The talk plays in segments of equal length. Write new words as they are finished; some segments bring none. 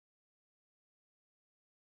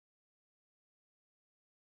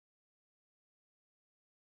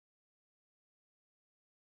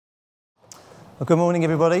Well, good morning,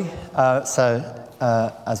 everybody.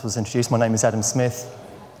 As was introduced, my name is Adam Smith,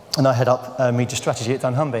 and I head up media strategy at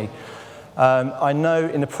Dunnhumby. I know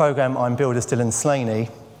in the programme I'm billed as Dylan Slaney,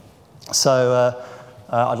 so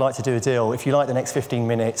I'd like to do a deal. If you like the next 15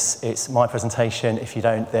 minutes, it's my presentation. If you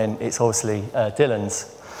don't, then it's obviously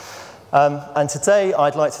Dylan's. And today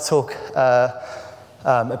I'd like to talk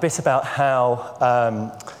a bit about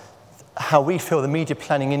how we feel the media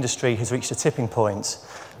planning industry has reached a tipping point,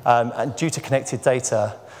 and due to connected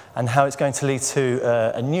data, and how it's going to lead to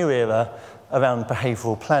a new era around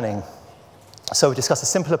behavioural planning. So we discuss a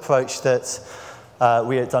simple approach that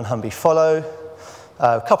we at Dunnhumby follow,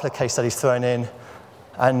 a couple of case studies thrown in,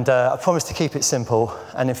 and I promise to keep it simple.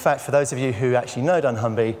 And in fact, for those of you who actually know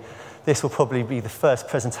Dunnhumby, this will probably be the first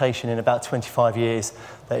presentation in about 25 years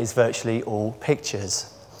that is virtually all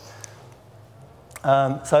pictures.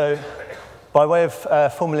 So by way of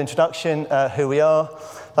formal introduction, who we are,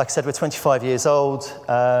 like I said, we're 25 years old.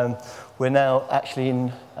 We're now actually in,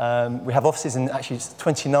 we have offices in actually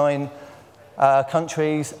 29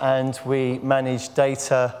 countries, and we manage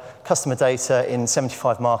data, customer data in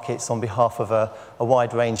 75 markets on behalf of a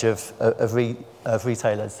wide range of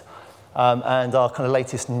retailers. And our kind of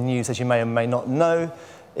latest news, as you may or may not know,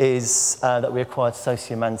 is that we acquired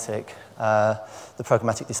Sociomantic, the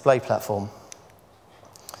programmatic display platform.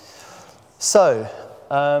 So,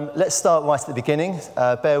 let's start right at the beginning.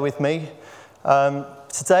 Bear with me.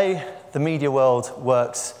 Today, the media world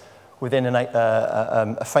works within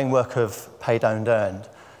a framework of paid, owned, earned.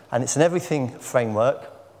 And it's an everything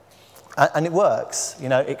framework. And it works. You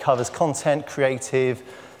know, it covers content, creative,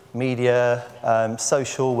 media,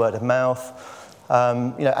 social, word of mouth,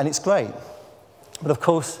 you know, and it's great. But of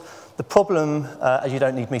course, the problem, as you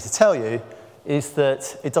don't need me to tell you, is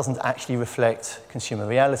that it doesn't actually reflect consumer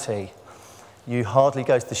reality. You hardly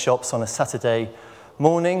go to the shops on a Saturday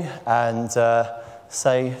morning and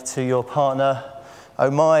say to your partner,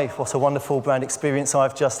 "Oh my, what a wonderful brand experience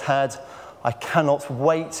I've just had. I cannot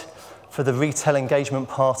wait for the retail engagement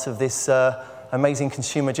part of this amazing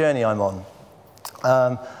consumer journey I'm on."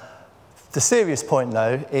 The serious point,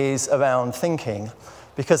 though, is around thinking,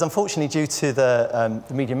 because unfortunately, due to the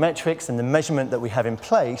media metrics and the measurement that we have in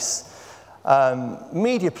place,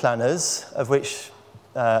 media planners, of which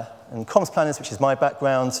and comms planners, which is my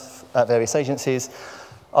background at various agencies,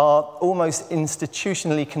 are almost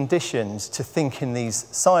institutionally conditioned to think in these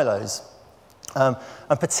silos, and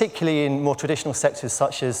particularly in more traditional sectors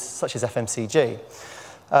such as FMCG.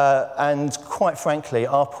 And quite frankly,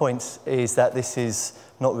 our point is that this is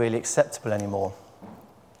not really acceptable anymore.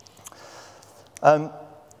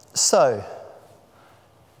 So,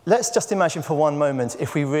 let's just imagine for one moment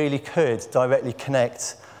if we really could directly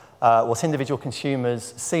connect what individual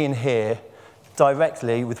consumers see and hear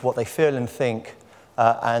directly with what they feel and think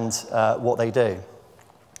and what they do.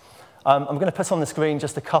 I'm going to put on the screen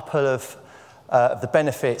just a couple of the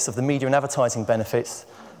benefits, of the media and advertising benefits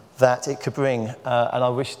that it could bring, and I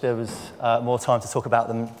wish there was more time to talk about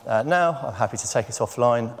them now. I'm happy to take it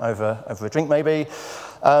offline over a drink maybe.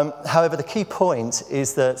 However, the key point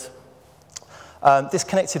is that this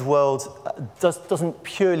connected world doesn't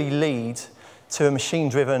purely lead to a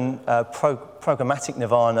machine-driven programmatic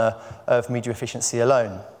nirvana of media efficiency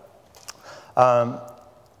alone.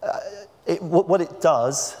 What it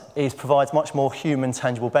does is provides much more human,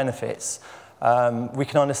 tangible benefits. We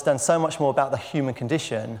can understand so much more about the human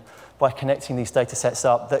condition by connecting these data sets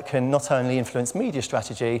up that can not only influence media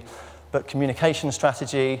strategy, but communication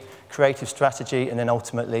strategy, creative strategy, and then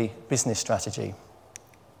ultimately business strategy.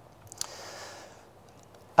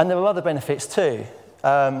 And there are other benefits too.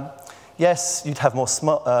 Yes, you'd have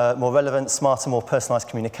more relevant, smarter, more personalised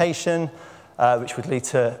communication, which would lead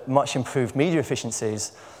to much improved media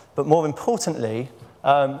efficiencies. But more importantly,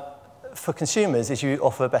 for consumers, is you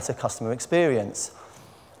offer a better customer experience.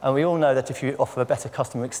 And we all know that if you offer a better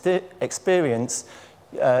customer experience,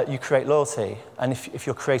 you create loyalty. And if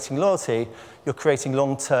you're creating loyalty, you're creating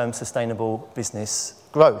long-term sustainable business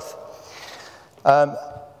growth.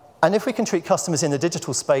 And if we can treat customers in the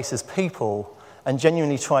digital space as people and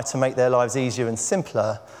genuinely try to make their lives easier and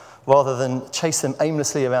simpler, rather than chase them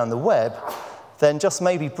aimlessly around the web, then just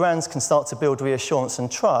maybe brands can start to build reassurance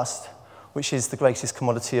and trust, which is the greatest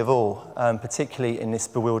commodity of all, particularly in this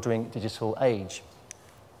bewildering digital age.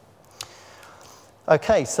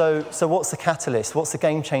 Okay, so what's the catalyst? What's the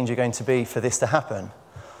game changer going to be for this to happen?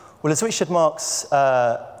 Well, as Richard Marks,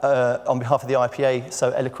 on behalf of the IPA, so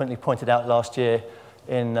eloquently pointed out last year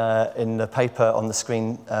in the paper on the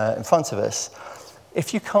screen in front of us,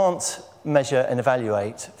 if you can't measure and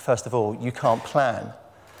evaluate, first of all, you can't plan.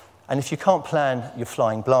 And if you can't plan, you're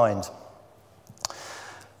flying blind.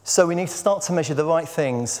 So we need to start to measure the right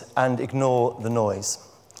things and ignore the noise.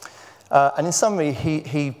 And in summary,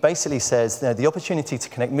 he basically says the opportunity to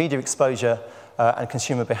connect media exposure and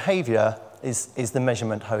consumer behavior is the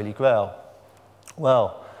measurement holy grail.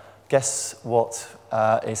 Well, guess what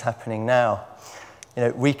is happening now?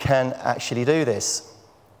 We can actually do this.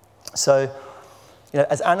 So,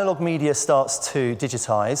 as analog media starts to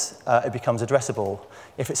digitize, it becomes addressable.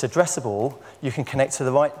 If it's addressable, you can connect to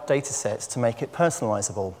the right data sets to make it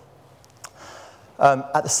personalizable.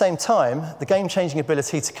 At the same time, the game-changing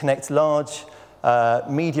ability to connect large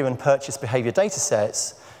media and purchase behavior data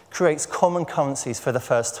sets creates common currencies for the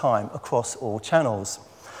first time across all channels.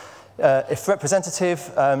 If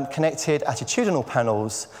representative, connected attitudinal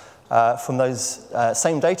panels from those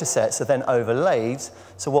same data sets are then overlaid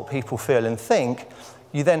to what people feel and think,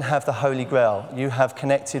 you then have the holy grail. You have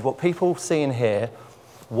connected what people see and hear,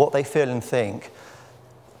 what they feel and think,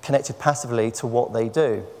 connected passively to what they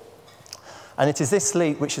do. And it is this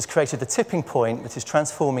leap which has created the tipping point that is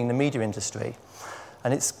transforming the media industry.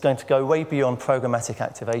 And it's going to go way beyond programmatic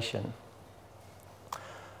activation.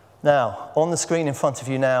 Now, on the screen in front of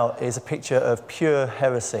you now is a picture of pure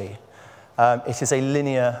heresy. It is a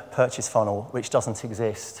linear purchase funnel, which doesn't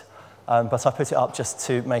exist. But I put it up just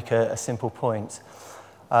to make a simple point.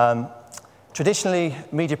 Traditionally,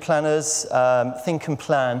 media planners think and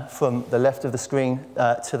plan from the left of the screen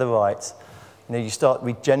to the right.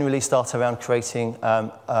 We generally start around creating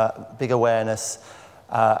big awareness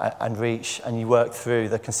and reach, and you work through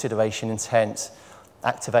the consideration, intent,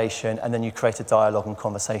 activation, and then you create a dialogue and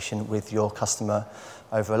conversation with your customer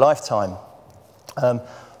over a lifetime.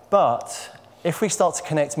 But if we start to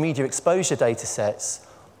connect media exposure data sets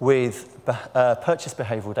with purchase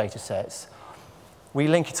behavioral data sets, we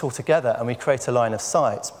link it all together and we create a line of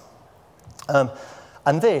sight.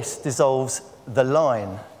 And this dissolves the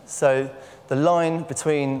line. So the line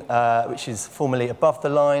between, which is formally above the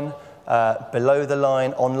line, below the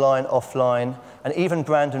line, online, offline, and even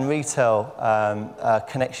brand and retail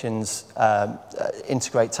connections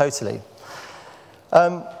integrate totally.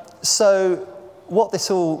 So what this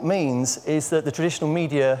all means is that the traditional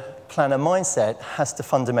media planner mindset has to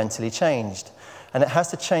fundamentally change. And it has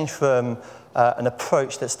to change from an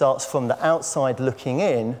approach that starts from the outside looking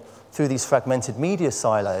in through these fragmented media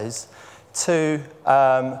silos to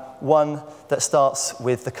one that starts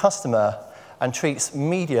with the customer and treats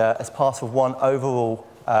media as part of one overall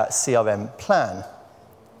CRM plan.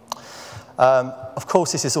 Of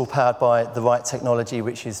course, this is all powered by the right technology,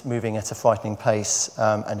 which is moving at a frightening pace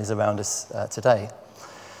and is around us today.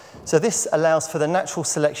 So this allows for the natural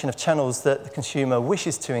selection of channels that the consumer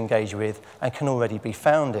wishes to engage with and can already be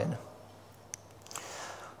found in.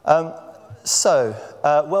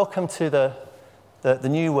 Welcome to the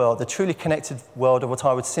new world, the truly connected world of what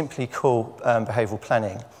I would simply call behavioral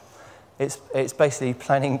planning. It's basically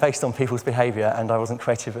planning based on people's behavior, and I wasn't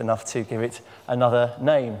creative enough to give it another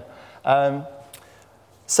name.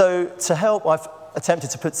 So to help, I've attempted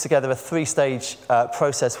to put together a three-stage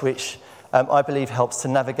process which I believe helps to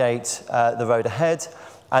navigate the road ahead,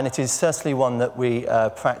 and it is certainly one that we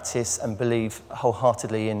practice and believe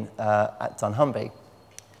wholeheartedly in at Dunnhumby.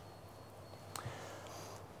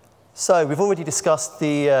 So we've already discussed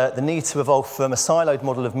the need to evolve from a siloed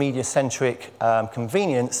model of media-centric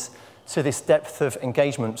convenience to this depth of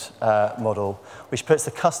engagement model, which puts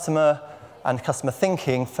the customer and customer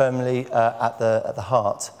thinking firmly at the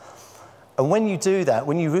heart. And when you do that,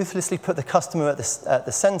 when you ruthlessly put the customer at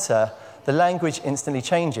the center, the language instantly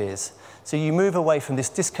changes. So you move away from this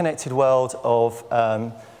disconnected world of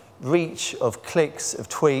reach, of clicks, of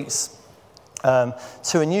tweets,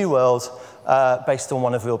 to a new world based on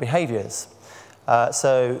one of real behaviors.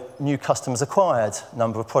 So new customers acquired,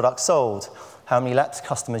 number of products sold, how many lapsed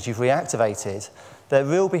customers you've reactivated. They're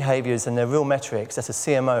real behaviors and they're real metrics that a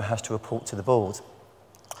CMO has to report to the board.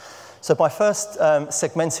 So by first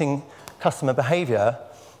segmenting customer behavior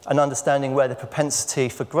and understanding where the propensity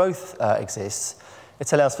for growth exists,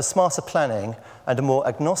 it allows for smarter planning and a more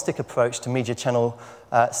agnostic approach to media channel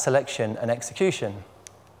selection and execution.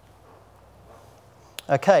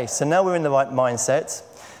 Okay, so now we're in the right mindset.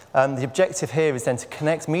 The objective here is then to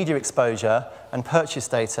connect media exposure and purchase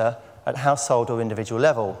data at household or individual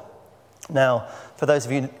level. Now, for those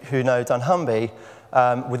of you who know Dunnhumby,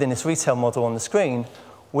 within this retail model on the screen,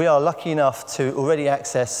 we are lucky enough to already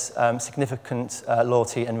access significant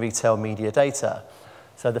loyalty and retail media data.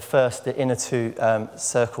 So the inner two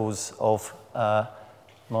circles of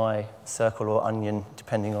my circle or onion,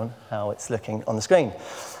 depending on how it's looking on the screen.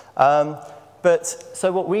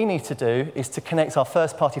 So what we need to do is to connect our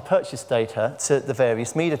first-party purchase data to the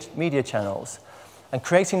various media channels. And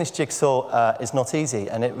creating this jigsaw is not easy,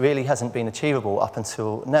 and it really hasn't been achievable up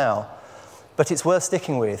until now. But it's worth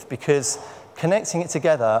sticking with because connecting it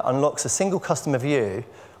together unlocks a single customer view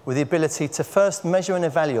with the ability to first measure and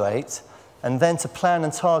evaluate, and then to plan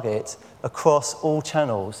and target across all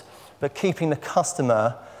channels, but keeping the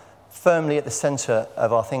customer firmly at the centre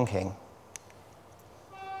of our thinking.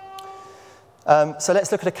 So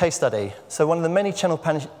let's look at a case study. So one of the many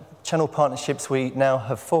channel partnerships we now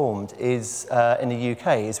have formed is in the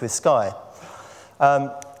UK is with Sky.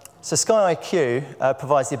 So Sky IQ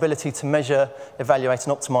provides the ability to measure, evaluate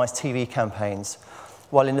and optimise TV campaigns,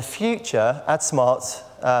 while in the future, AdSmart,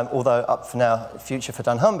 although up for now, future for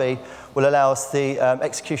Dunnhumby, will allow us the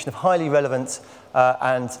execution of highly relevant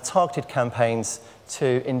and targeted campaigns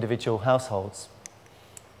to individual households.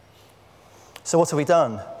 So what have we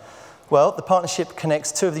done? Well, the partnership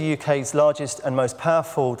connects two of the UK's largest and most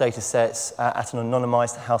powerful data sets at an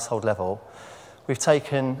anonymised household level. We've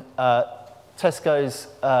taken Tesco's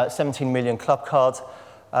 17 million club card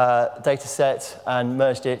data set and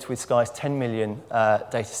merged it with Sky's 10 million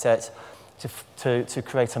data set to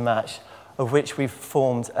create a match, of which we've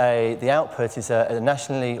formed the output is a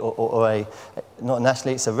nationally, not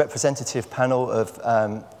nationally, it's a representative panel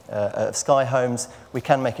of Sky homes. We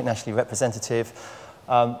can make it nationally representative.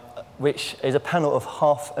 Which is a panel of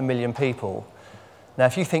 500,000 people. Now,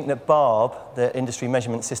 if you think that Barb, the industry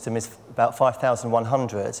measurement system, is about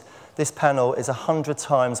 5,100, this panel is 100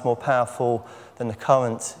 times more powerful than the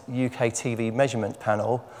current UK TV measurement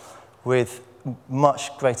panel with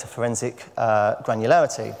much greater forensic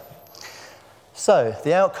granularity. So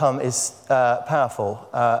the outcome is powerful,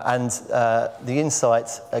 and the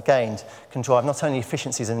insight gained can drive not only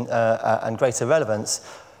efficiencies and greater relevance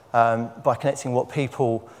by connecting what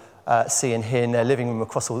people see and hear in their living room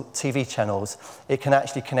across all TV channels, it can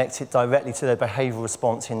actually connect it directly to their behavioural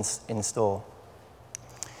response in store.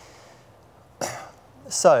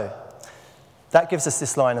 So that gives us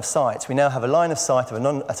this line of sight. We now have a line of sight at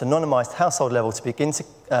anonymised household level to begin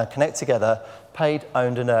to connect together paid,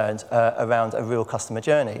 owned and earned around a real customer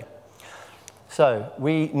journey. So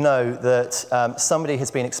we know that somebody has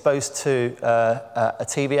been exposed to a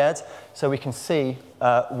TV ad, so we can see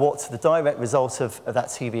what the direct result of that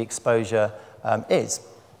TV exposure is.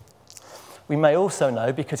 We may also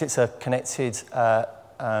know, because it's a connected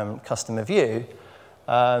customer view,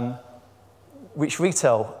 which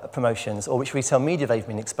retail promotions or which retail media they've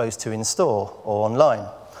been exposed to in store or online.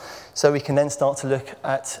 So we can then start to look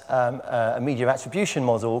at a media attribution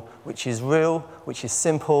model which is real, which is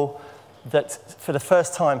simple, that for the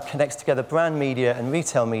first time connects together brand media and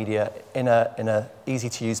retail media in a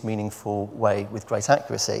easy-to-use, meaningful way with great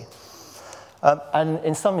accuracy. And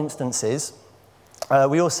in some instances,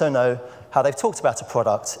 we also know how they've talked about a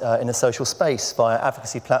product in a social space via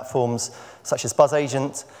advocacy platforms such as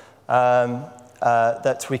BuzzAgent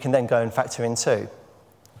that we can then go and factor in too.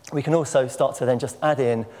 We can also start to then just add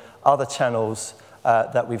in other channels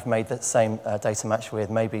that we've made that same data match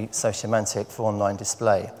with, maybe Sociomantic for online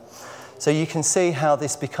display. So you can see how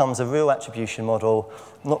this becomes a real attribution model,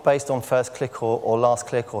 not based on first click or last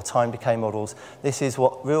click or time decay models. This is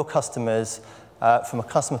what real customers, from a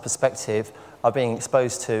customer perspective, are being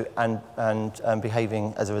exposed to and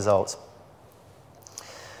behaving as a result.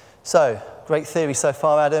 So, great theory so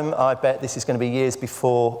far, Adam. I bet this is going to be years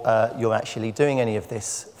before you're actually doing any of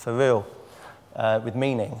this for real, with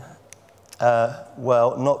meaning.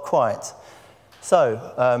 Well, not quite.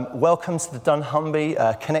 So, welcome to the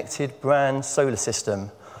Dunnhumby Connected Brand Solar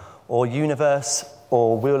System, or Universe,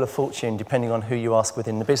 or Wheel of Fortune, depending on who you ask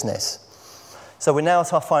within the business. So we're now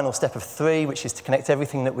at our final step of 3, which is to connect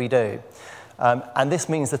everything that we do. And this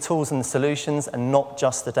means the tools and the solutions and not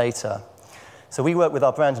just the data. So we work with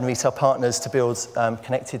our brand and retail partners to build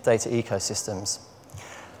connected data ecosystems.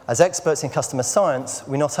 As experts in customer science,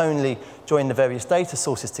 we not only join the various data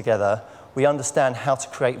sources together, we understand how to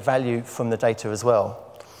create value from the data as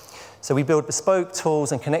well. So we build bespoke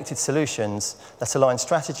tools and connected solutions that align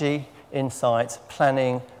strategy, insight,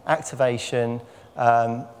 planning, activation,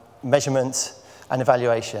 measurement, and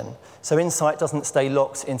evaluation. So insight doesn't stay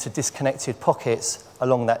locked into disconnected pockets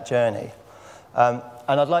along that journey. And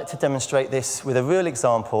I'd like to demonstrate this with a real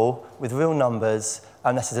example, with real numbers,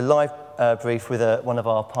 and this is a live brief with one of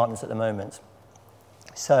our partners at the moment.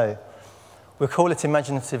 So we'll call it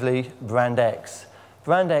imaginatively Brand X.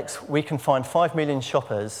 Brand X, we can find 5 million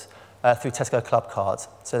shoppers through Tesco Club Card.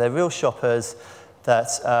 So they're real shoppers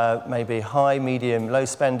that may be high, medium, low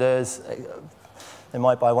spenders. They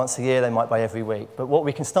might buy once a year, they might buy every week. But what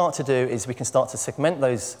we can start to do is we can start to segment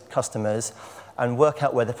those customers and work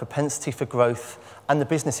out where the propensity for growth and the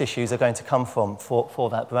business issues are going to come from for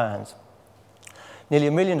that brand. Nearly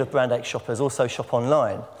 1 million of Brand X shoppers also shop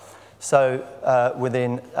online. So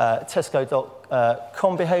within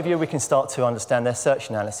Tesco.com behavior, we can start to understand their search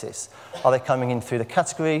analysis. Are they coming in through the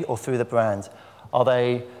category or through the brand? Are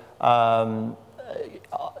they, are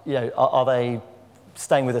they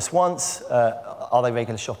staying with us once? Are they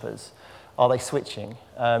regular shoppers? Are they switching?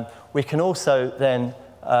 We can also then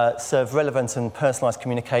serve relevant and personalised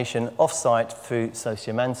communication off-site through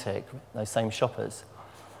Sociomantic, those same shoppers.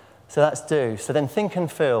 So that's do. So then think and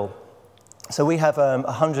feel. So we have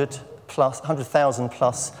 100,000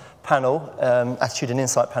 plus panel, attitude and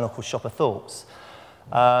insight panel called Shopper Thoughts,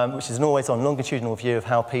 which is an always-on longitudinal view of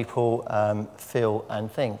how people feel and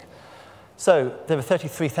think. So there are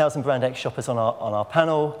 33,000 Brand X shoppers on our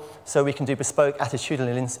panel, so we can do bespoke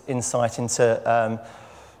attitudinal insight into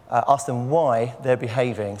ask them why they're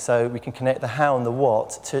behaving. So we can connect the how and the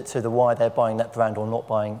what to the why they're buying that brand or not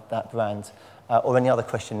buying that brand, or any other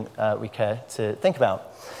question we care to think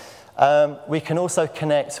about. We can also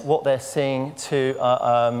connect what they're seeing to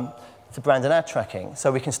brand and ad tracking.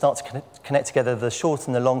 So we can start to connect together the short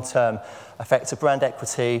and the long-term effects of brand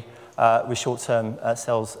equity with short-term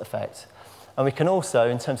sales effect. And we can also,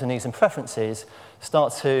 in terms of needs and preferences,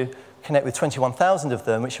 start to connect with 21,000 of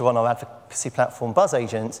them, which are on our advocacy platform Buzz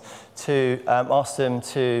Agent, to ask them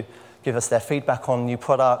to give us their feedback on new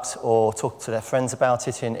products or talk to their friends about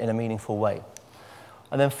it in a meaningful way.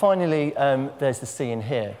 And then finally, there's the C in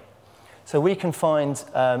here. So we can find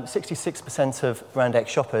 66% of Brand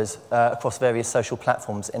X shoppers across various social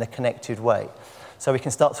platforms in a connected way. So we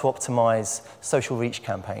can start to optimize social reach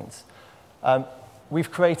campaigns.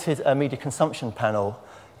 We've created a media consumption panel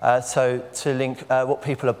so to link what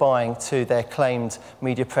people are buying to their claimed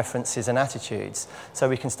media preferences and attitudes. So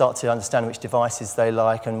we can start to understand which devices they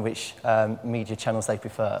like and which media channels they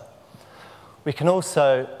prefer. We can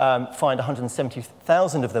also find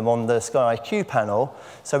 170,000 of them on the Sky IQ panel,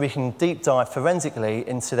 so we can deep dive forensically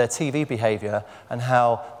into their TV behavior and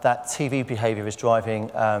how that TV behavior is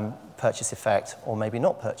driving purchase effect or maybe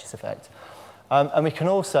not purchase effect. And we can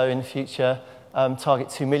also, in the future,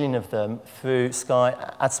 target 2 million of them through Sky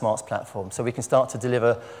AdSmart's platform, so we can start to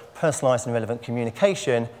deliver personalised and relevant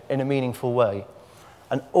communication in a meaningful way.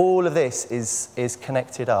 And all of this is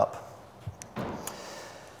connected up.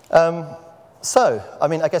 So, I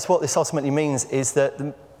mean, I guess what this ultimately means is that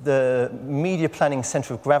the media planning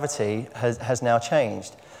centre of gravity has now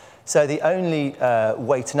changed. So the only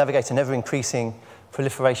way to navigate an ever-increasing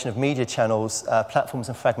proliferation of media channels, platforms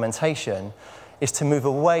and fragmentation is to move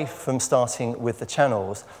away from starting with the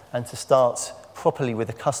channels and to start properly with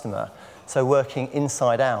the customer, so working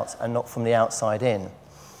inside out and not from the outside in.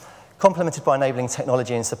 Complemented by enabling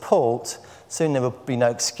technology and support, soon there will be no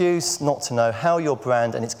excuse not to know how your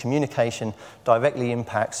brand and its communication directly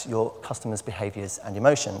impacts your customers' behaviours and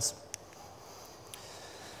emotions.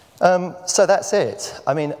 So that's it.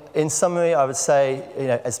 I mean, in summary, I would say,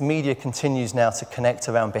 as media continues now to connect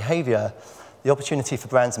around behaviour, the opportunity for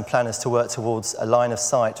brands and planners to work towards a line of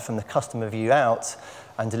sight from the customer view out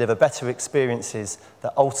and deliver better experiences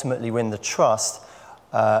that ultimately win the trust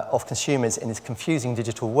of consumers in this confusing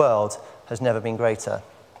digital world has never been greater.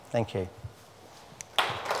 Thank you.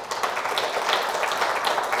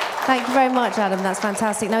 Thank you very much, Adam. That's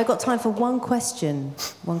fantastic. Now we've got time for one question.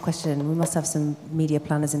 One question. We must have some media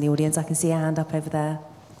planners in the audience. I can see a hand up over there.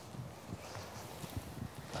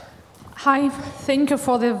 Hi, thank you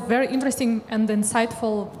for the very interesting and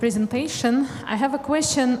insightful presentation. I have a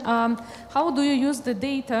question. How do you use the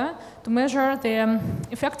data to measure the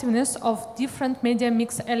effectiveness of different media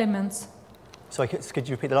mix elements? Sorry, could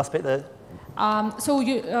you repeat the last bit there? So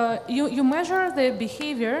you measure the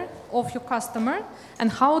behavior of your customer,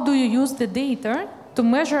 and how do you use the data to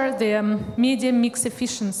measure the media mix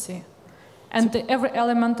efficiency and every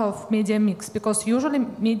element of media mix? Because usually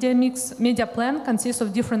media plan consists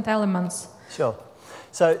of different elements. Sure.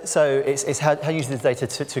 So it's how you use the data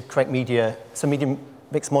to create media, so media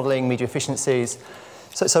mix modeling, media efficiencies.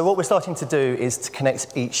 So what we're starting to do is to connect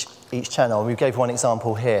each channel. We gave one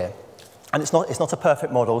example here. And it's not a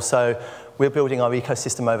perfect model, so we're building our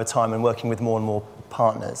ecosystem over time and working with more and more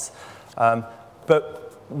partners.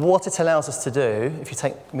 But what it allows us to do, if you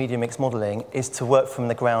take media mix modeling, is to work from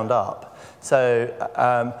the ground up. So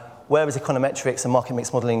whereas econometrics and market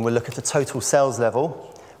mix modeling will look at the total sales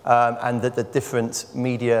level and the different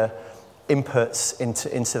media inputs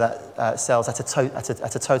into that sales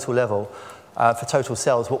at a total level for total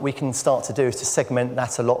sales, what we can start to do is to segment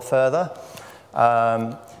that a lot further.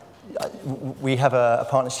 We have a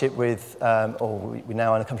partnership with, we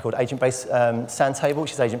now own a company called Agent-Based Sandtable,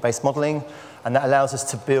 which is agent-based modeling, and that allows us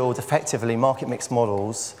to build effectively market mix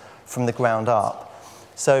models from the ground up.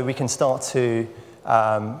 So we can start to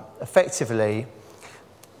effectively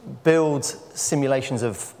build simulations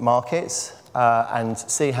of markets and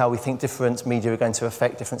see how we think different media are going to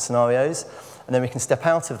affect different scenarios. And then we can step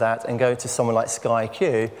out of that and go to someone like Sky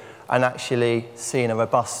Q and actually see in a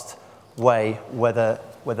robust way whether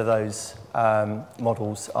those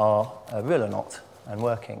models are real or not and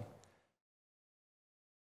working.